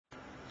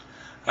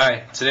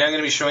Alright, today I'm going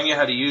to be showing you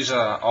how to use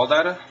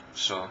AllData.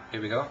 So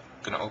here we go. I'm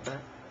going to open it.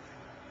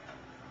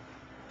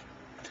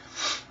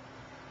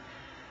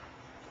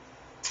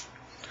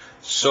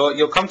 So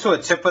you'll come to a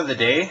tip of the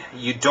day.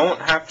 You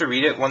don't have to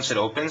read it once it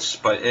opens,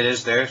 but it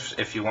is there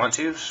if you want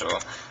to. So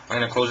I'm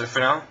going to close it for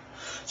now.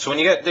 So when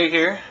you get there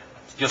here,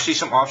 you'll see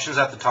some options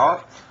at the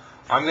top.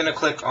 I'm going to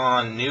click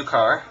on New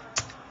Car.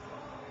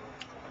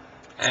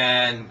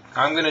 And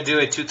I'm going to do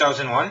a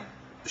 2001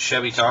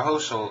 Chevy Tahoe.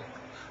 So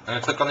I'm going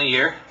to click on the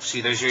year.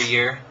 See, there's your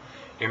year,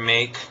 your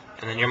make,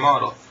 and then your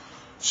model.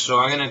 So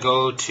I'm going to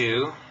go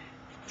to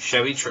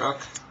Chevy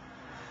truck.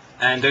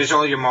 And there's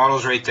all your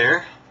models right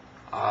there.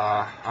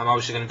 I'm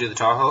obviously going to do the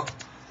Tahoe.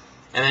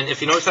 And then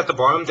if you notice at the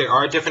bottom, there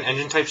are different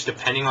engine types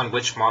depending on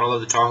which model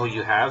of the Tahoe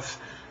you have.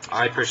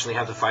 I personally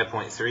have the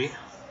 5.3.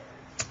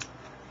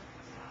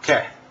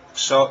 Okay,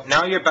 so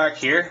now you're back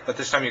here, but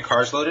this time your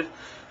car's loaded.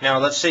 Now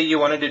let's say you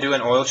wanted to do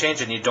an oil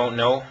change and you don't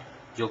know.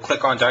 You'll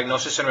click on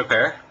Diagnosis and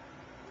Repair.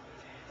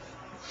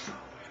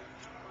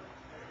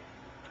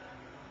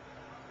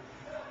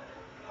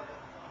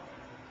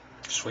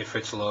 Just wait for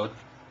it to load.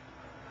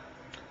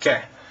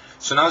 Okay,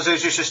 so now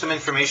there's your system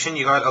information.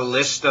 You got a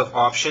list of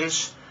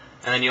options,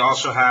 and then you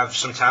also have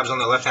some tabs on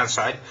the left hand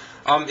side.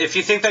 If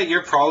you think that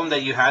your problem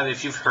that you have,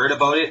 if you've heard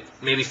about it,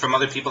 maybe from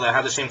other people that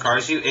have the same car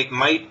as you, it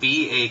might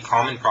be a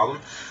common problem.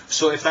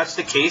 So if that's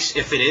the case,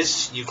 if it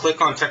is, you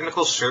click on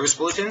Technical Service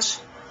Bulletins,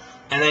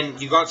 and then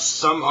you got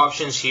some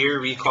options here,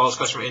 recalls,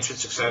 customer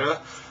interests, etc.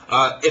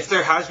 If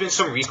there has been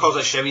some recalls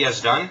that Chevy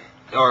has done,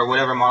 or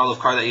whatever model of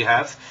car that you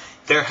have,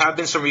 there have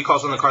been some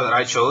recalls on the car that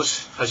I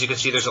chose. As you can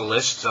see, there's a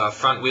list,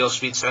 front wheel,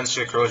 speed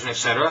sensor, corrosion,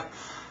 etc.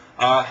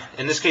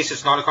 In this case,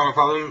 it's not a common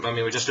problem. I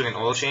mean, we're just doing an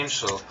oil change,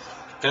 so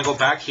I'm going to go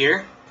back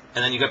here,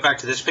 and then you get back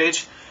to this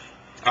page.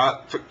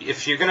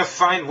 If you're going to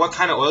find what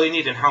kind of oil you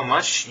need and how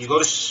much, you go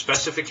to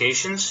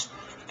Specifications,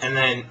 and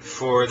then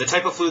for the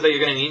type of fluid that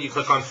you're going to need, you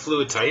click on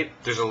Fluid Type.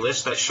 There's a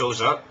list that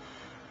shows up.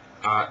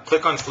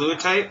 Click on Fluid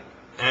Type,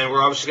 and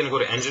we're obviously going to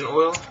go to Engine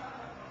Oil.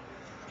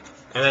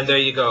 And then there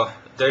you go.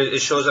 There,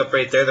 it shows up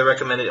right there, the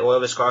recommended oil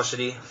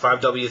viscosity,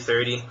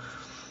 5W30,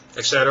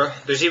 etc.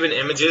 There's even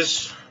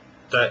images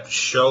that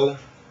show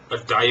a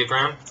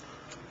diagram.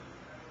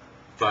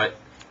 But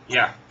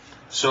yeah,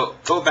 so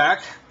go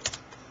back,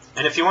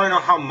 and if you want to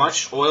know how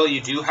much oil you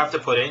do have to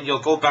put in, you'll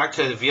go back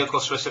to the vehicle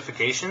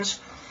specifications.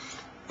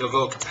 You'll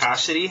go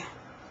capacity,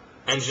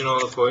 engine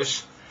oil of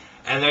course,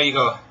 and there you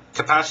go.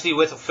 Capacity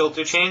with a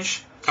filter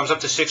change comes up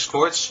to 6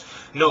 quarts.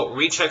 Note,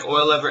 recheck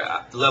oil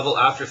level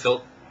after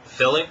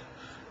filling.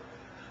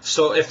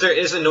 So if there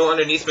is a note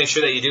underneath, make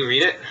sure that you do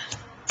read it.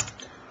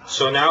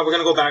 So now we're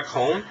going to go back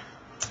home.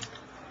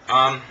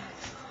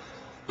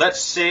 Let's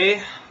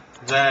say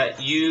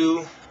that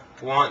you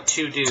want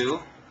to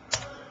do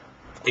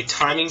a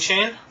timing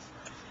chain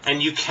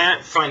and you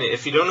can't find it.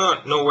 If you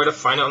don't know where to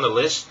find it on the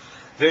list,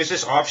 there's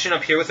this option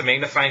up here with a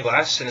magnifying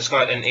glass, and it's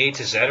got an A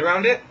to Z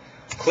around it.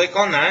 Click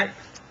on that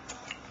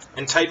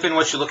and type in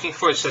what you're looking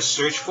for. It says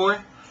search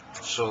for.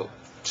 So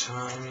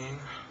timing.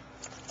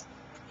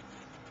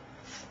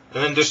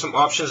 And then there's some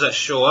options that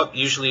show up.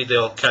 Usually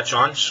they'll catch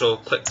on. So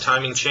click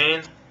timing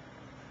chain.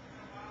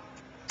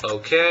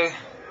 Okay.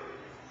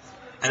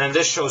 And then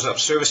this shows up,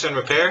 service and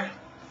repair.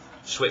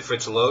 Just wait for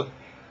it to load.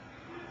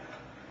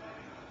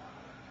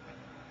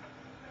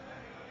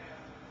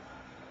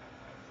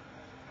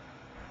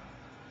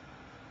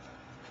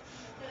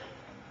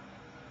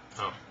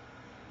 Oh.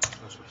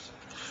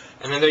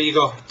 And then there you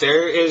go.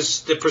 There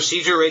is the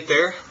procedure right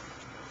there.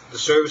 The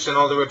service and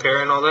all the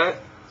repair and all that.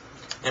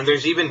 And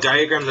there's even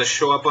diagrams that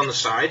show up on the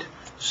side.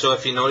 So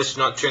if you notice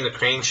not turn the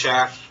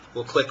crankshaft,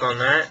 we'll click on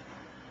that.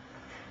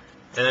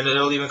 And then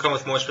it'll even come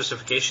with more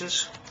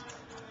specifications.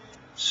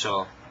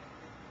 So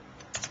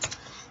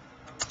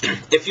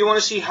if you want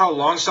to see how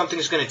long something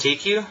is going to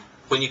take you,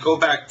 when you go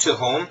back to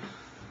home,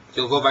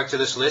 you'll go back to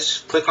this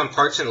list, click on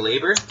parts and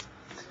labor,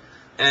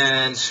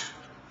 and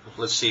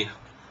let's see,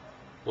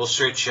 we'll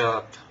search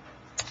up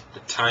the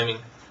timing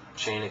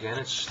chain again.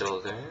 It's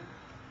still there.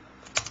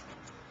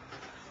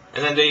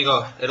 And then there you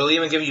go. It'll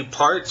even give you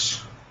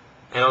parts,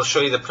 and it'll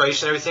show you the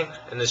price and everything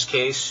in this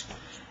case.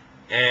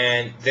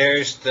 And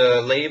there's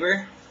the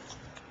labor.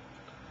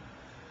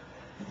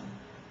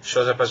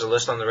 Shows up as a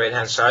list on the right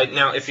hand side.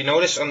 Now if you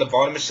notice on the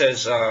bottom it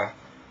says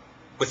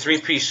with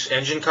 3-piece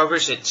engine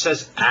covers, it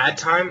says add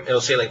time.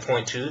 It'll say like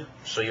 0.2,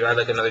 so you add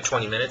like another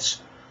 20 minutes.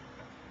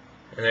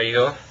 And there you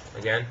go.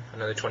 Again,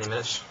 another 20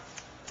 minutes.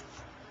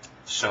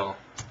 So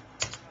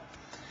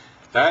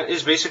that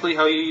is basically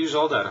how you use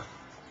AllData.